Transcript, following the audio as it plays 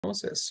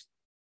Hypnosis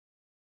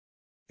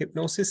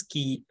hypnosis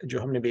की जो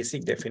हमने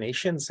बेसिक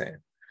डेफिनेशंस हैं,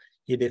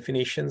 ये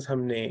डेफिनेशंस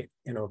हमने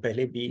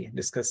पहले भी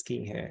डिस्कस की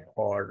हैं,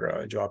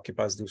 और जो आपके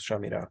पास दूसरा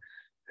मेरा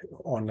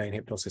ऑनलाइन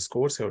हिप्नोसिस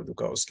कोर्स है उर्दू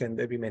का, उसके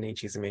अंदर भी मैंने ये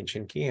चीज़ें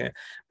मेंशन की हैं.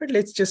 But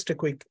let's just a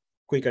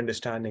quick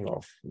understanding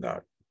of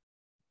that.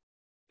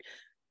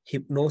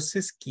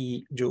 Hypnosis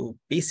की जो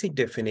बेसिक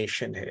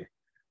डेफिनेशन है,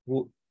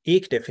 वो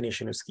एक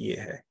डेफिनेशन उसकी ये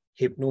है: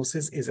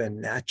 hypnosis is a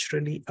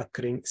naturally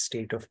occurring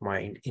state of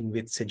mind in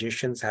which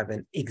suggestions have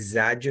an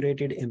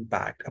exaggerated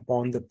impact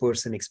upon the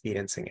person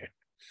experiencing it.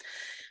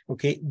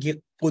 Okay ये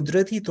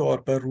कुदरती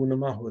तौर पर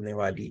रूनुमा होने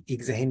वाली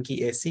एक जहन की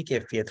ऐसी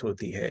कैफियत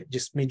होती है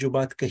जिसमें जो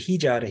बात कही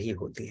जा रही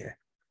होती है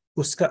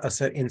उसका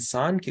असर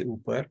इंसान के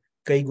ऊपर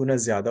कई गुना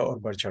ज्यादा और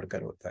बढ़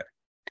चढ़कर होता है.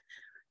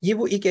 ये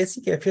वो एक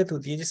ऐसी कैफियत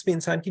होती है जिसमें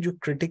इंसान की जो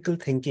क्रिटिकल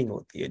थिंकिंग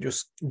होती है,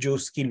 जो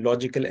उसकी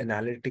लॉजिकल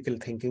एनालिटिकल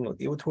थिंकिंग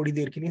होती है, वो थोड़ी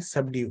देर के लिए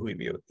सबडी हुई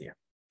भी होती है.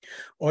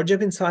 और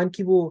जब इंसान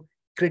की वो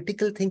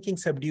क्रिटिकल थिंकिंग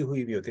सबडी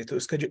हुई भी होती है तो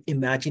उसका जो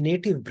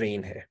इमेजिनेटिव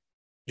ब्रेन है,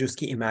 जो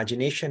उसकी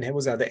इमेजिनेशन है,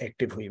 वो ज्यादा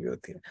एक्टिव हुई भी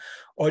होती है.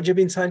 और जब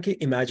इंसान की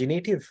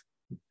इमेजिनेटिव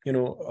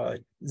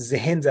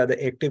जहन ज्यादा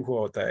एक्टिव हुआ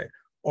होता है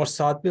और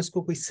साथ में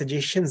उसको कोई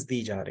सजेशंस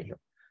दी जा रही हो,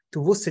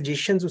 तो वो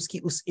सजेशंस उसकी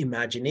उस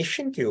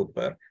इमेजिनेशन के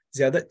ऊपर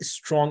ज्यादा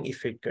स्ट्रॉन्ग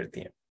इफेक्ट करती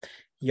हैं.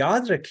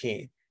 याद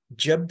रखें,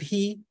 जब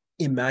भी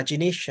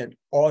इमेजिनेशन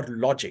और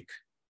लॉजिक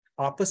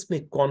आपस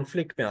में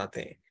कॉन्फ्लिक्ट में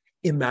आते हैं,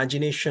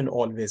 इमेजिनेशन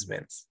ऑलवेज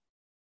विंस.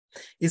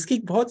 इसकी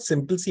एक बहुत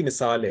सिंपल सी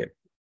मिसाल है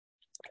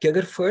कि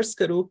अगर फर्ज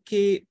करो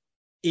कि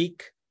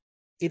एक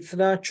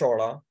इतना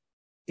चौड़ा,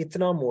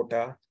 इतना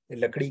मोटा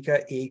लकड़ी का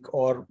एक,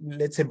 और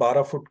लेट्स से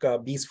 12 फुट का,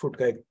 20 फुट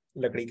का एक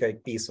लकड़ी का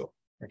एक पीस हो,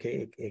 ओके,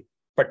 एक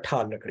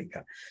पट्टा लकड़ी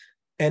का,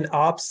 एंड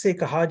आपसे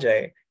कहा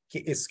जाए कि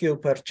इसके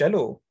ऊपर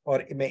चलो,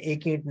 और मैं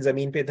एक ईंट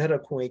जमीन पे इधर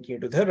रखूं, एक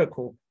ईंट उधर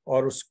रखूं,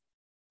 और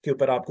उसके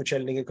ऊपर आपको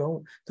चलने के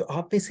कहूं, तो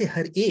आप में से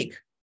हर एक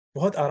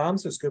बहुत आराम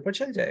से उसके ऊपर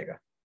चल जाएगा.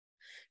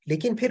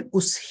 लेकिन फिर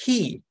उस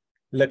ही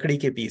लकड़ी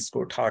के पीस को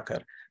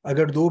उठाकर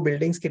अगर दो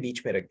बिल्डिंग्स के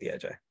बीच में रख दिया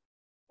जाए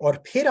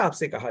और फिर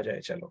आपसे कहा जाए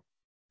चलो,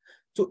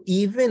 तो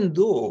इवन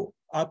दो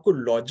आपको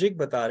लॉजिक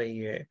बता रही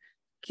है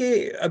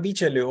कि अभी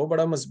चले हो,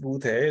 बड़ा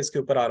मजबूत है, इसके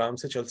ऊपर आराम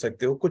से चल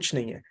सकते हो, कुछ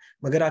नहीं है,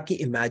 मगर आपकी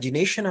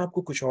इमेजिनेशन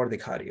आपको कुछ और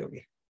दिखा रही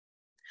होगी.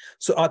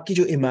 सो आपकी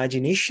जो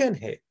इमेजिनेशन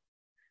है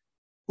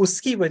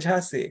उसकी वजह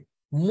से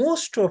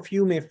most of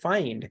you may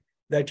find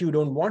that you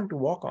don't want to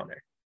walk on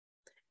it,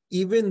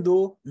 even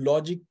though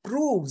logic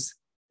proves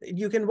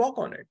that you can walk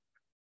on it,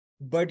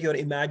 but your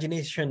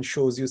imagination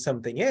shows you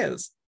something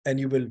else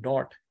and you will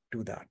not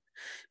do that.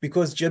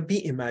 Because जब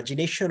भी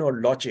imagination और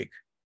logic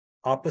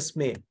आपस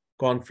में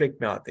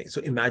conflict में आते हैं,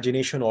 so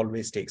imagination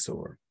always takes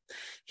over.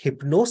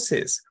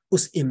 Hypnosis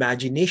उस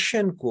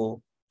imagination को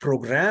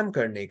program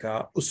करने का,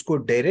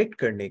 उसको direct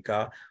करने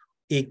का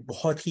एक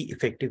बहुत ही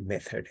effective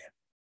method है.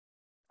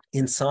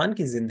 इंसान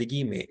की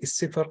जिंदगी में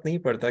इससे फर्क नहीं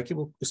पड़ता कि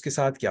वो उसके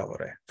साथ क्या हो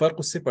रहा है, फर्क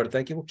उससे पड़ता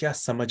है कि वो क्या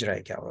समझ रहा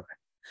है, क्या हो रहा है.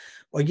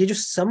 और ये जो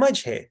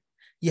समझ है,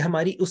 ये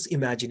हमारी उस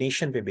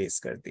इमेजिनेशन पे बेस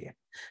करती है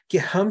कि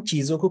हम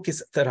चीजों को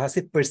किस तरह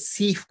से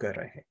परसीव कर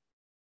रहे हैं.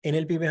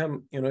 एनएलपी में हम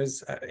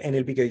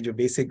एनएलपी का जो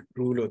बेसिक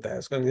रूल होता है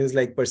उसका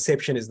like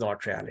perception is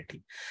not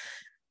reality,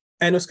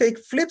 and उसका एक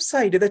फ्लिप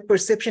साइड है that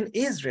perception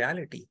is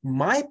reality.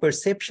 My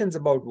perceptions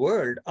about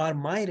world are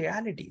my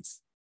realities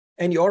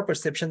and your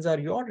perceptions are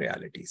your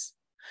realities.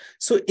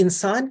 सो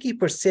इंसान की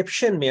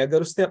परसेप्शन में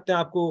अगर उसने अपने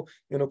आप को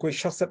कोई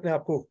शख्स अपने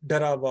आप को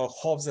डरा हुआ,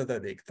 खौफजदा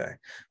देखता है,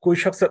 कोई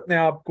शख्स अपने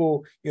आप को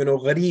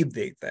गरीब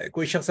देखता है,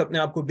 कोई शख्स अपने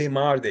आप को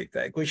बीमार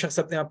देखता है, कोई शख्स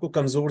अपने आप को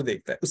कमजोर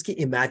देखता है, उसकी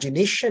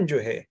इमेजिनेशन जो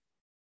है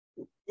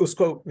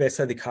उसको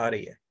वैसा दिखा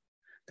रही है.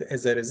 तो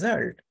एज अ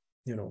रिजल्ट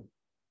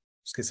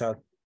उसके साथ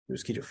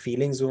उसकी जो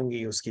फीलिंग्स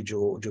होंगी, उसकी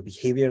जो जो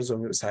बिहेवियर्स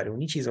होंगे, वो सारे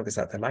उन्हीं चीजों के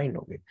साथ अलाइन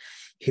होंगे.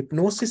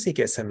 हिप्नोसिस एक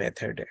ऐसा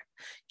मेथड है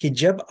कि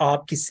जब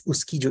आप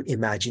उसकी जो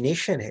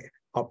इमेजिनेशन है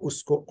आप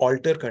उसको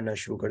ऑल्टर करना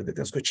शुरू कर देते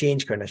हैं, उसको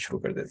चेंज करना शुरू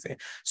कर देते हैं.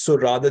 So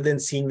rather than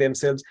seeing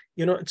themselves,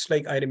 it's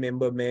like I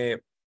remember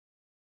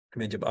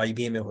मैं जब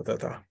आईबीए में होता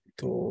था,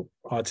 तो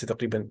आज से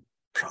तकरीबन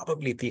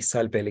प्रॉबली 30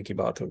 साल पहले की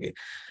बात होगी,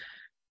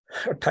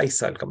 28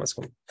 साल कम अज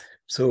कम.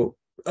 सो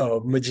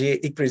मुझे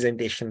एक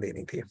प्रेजेंटेशन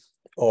देनी थी,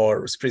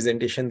 और उस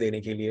प्रेजेंटेशन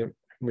देने के लिए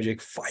मुझे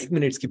एक 5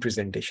 मिनट्स की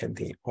प्रेजेंटेशन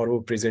थी, और वो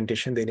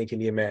प्रेजेंटेशन देने के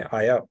लिए मैं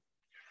आया,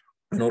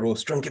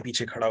 रोस्टरम के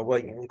पीछे खड़ा हुआ,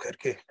 यूं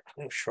करके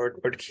शर्ट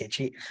पट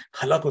खींची,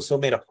 हालांकि उस समय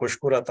मेरा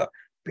खुश्क हो रहा था,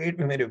 पेट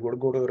में मेरे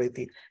गुड़गुड़ हो रही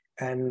थी,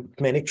 एंड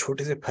मैंने एक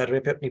छोटे से फर्रे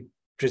पे अपनी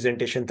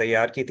प्रेजेंटेशन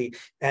तैयार की थी,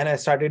 and I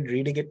started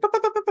reading it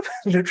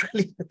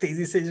literally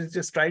तेजी से,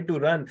 just try to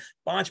run.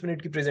 5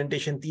 minute की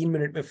प्रेजेंटेशन 3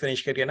 मिनट में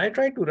फिनिश करके, and I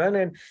try to run,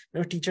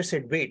 and teacher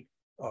said wait,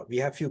 we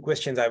have few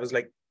questions. I was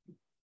like,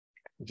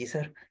 ji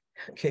sir,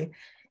 okay.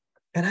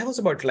 And I was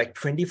about like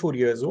 24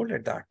 years old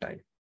at that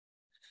time.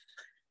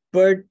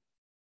 But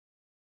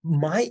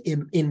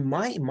in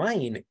my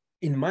mind,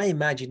 in my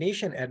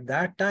imagination at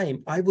that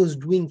time, I was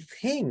doing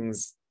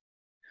things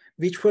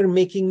which were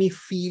making me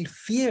feel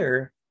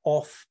fear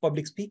of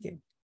public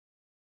speaking.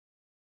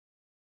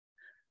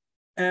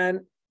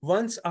 And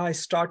once I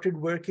started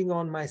working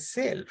on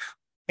myself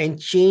and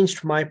changed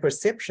my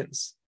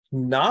perceptions.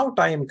 Now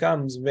time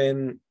comes when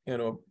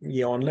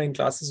ये online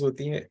classes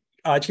होती हैं.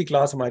 आज की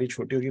class हमारी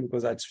छोटी होगी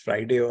because आज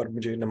Friday और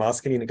मुझे नमाज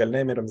के लिए निकलना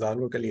है. मैं रमजान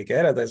को कल ये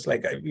कह रहा था, it's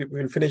like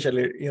will finish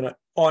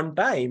on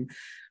time.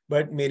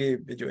 But मेरी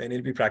जो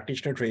एनएलपी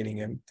प्रैक्टिशनर ट्रेनिंग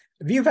है,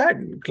 वी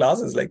हैड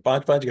क्लासेस लाइक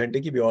 5-5 घंटे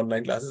की भी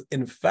ऑनलाइन क्लासेस.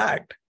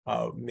 इनफैक्ट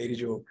मेरी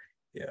जो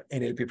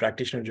एनएलपी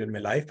प्रैक्टिशनर जो मैं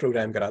लाइव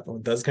प्रोग्राम कराता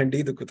हूँ 10 घंटे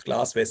ही तो कुछ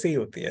क्लास वैसे ही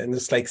होती है.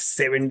 It's like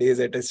 7 days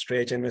at a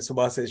stretch. And मैं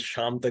सुबह से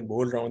शाम तक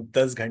बोल रहा हूँ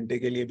 10 घंटे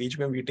के लिए. बीच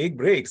में we take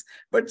breaks,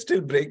 but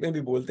still break में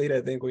भी बोलते ही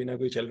रहते हैं, कोई ना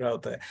कोई चल रहा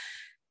होता है.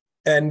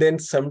 एंड देन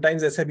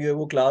समटाइम्स ऐसा भी है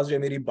वो क्लास जो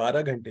मेरी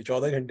 12 घंटे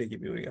 14 घंटे की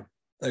भी हुई है.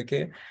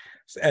 ओके.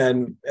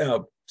 एंड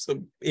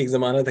एक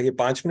जमाना था कि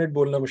 5 मिनट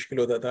बोलना मुश्किल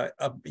होता था.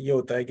 अब ये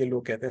होता है कि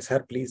लोग कहते हैं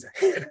सर प्लीज.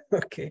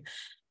 ओके.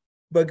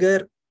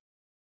 मगर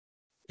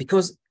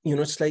बिकॉज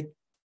इट्स लाइक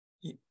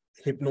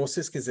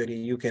hypnosis के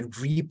जरिए you can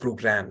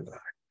reprogram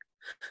that.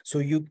 So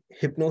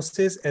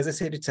hypnosis, as I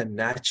said, it's a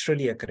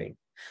naturally occurring.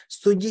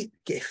 So ये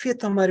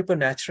कैफियत हमारे पर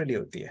naturally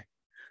होती है.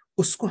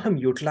 उसको हम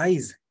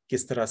यूटिलाइज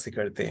किस तरह से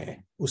करते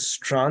हैं, उस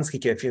ट्रांस की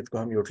कैफियत को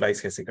हम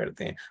यूटिलाइज कैसे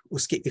करते हैं,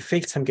 उसके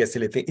इफेक्ट्स हम कैसे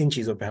लेते हैं, इन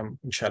चीज़ों पे हम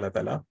इंशाल्लाह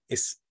ताला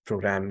इस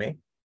प्रोग्राम में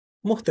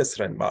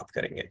मुख्तसरन बात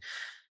करेंगे.